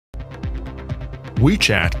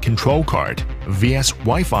WeChat control card vs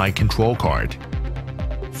Wi-Fi control card.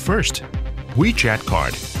 First, WeChat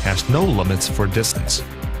card has no limits for distance.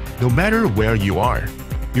 No matter where you are,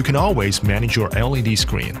 you can always manage your LED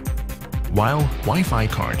screen, while Wi-Fi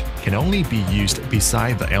card can only be used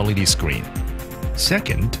beside the LED screen.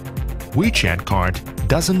 Second, WeChat card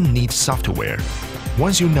doesn't need software.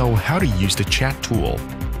 Once you know how to use the chat tool,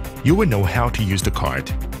 you will know how to use the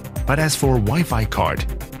card. But as for Wi-Fi card,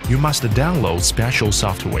 you must download special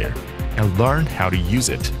software and learn how to use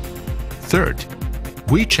it. Third,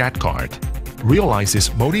 WeChat card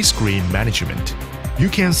realizes multi-screen management. You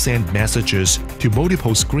can send messages to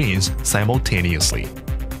multiple screens simultaneously.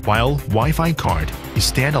 While Wi-Fi card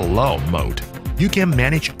is standalone mode, you can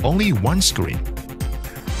manage only one screen.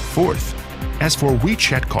 Fourth, as for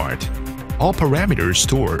WeChat card, all parameters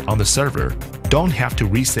stored on the server don't have to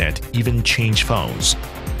reset, even change phones,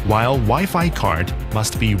 while Wi-Fi card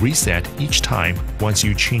must be reset each time once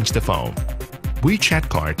you change the phone. WeChat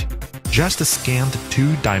card just scanned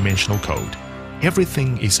two-dimensional code.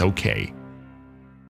 Everything is okay.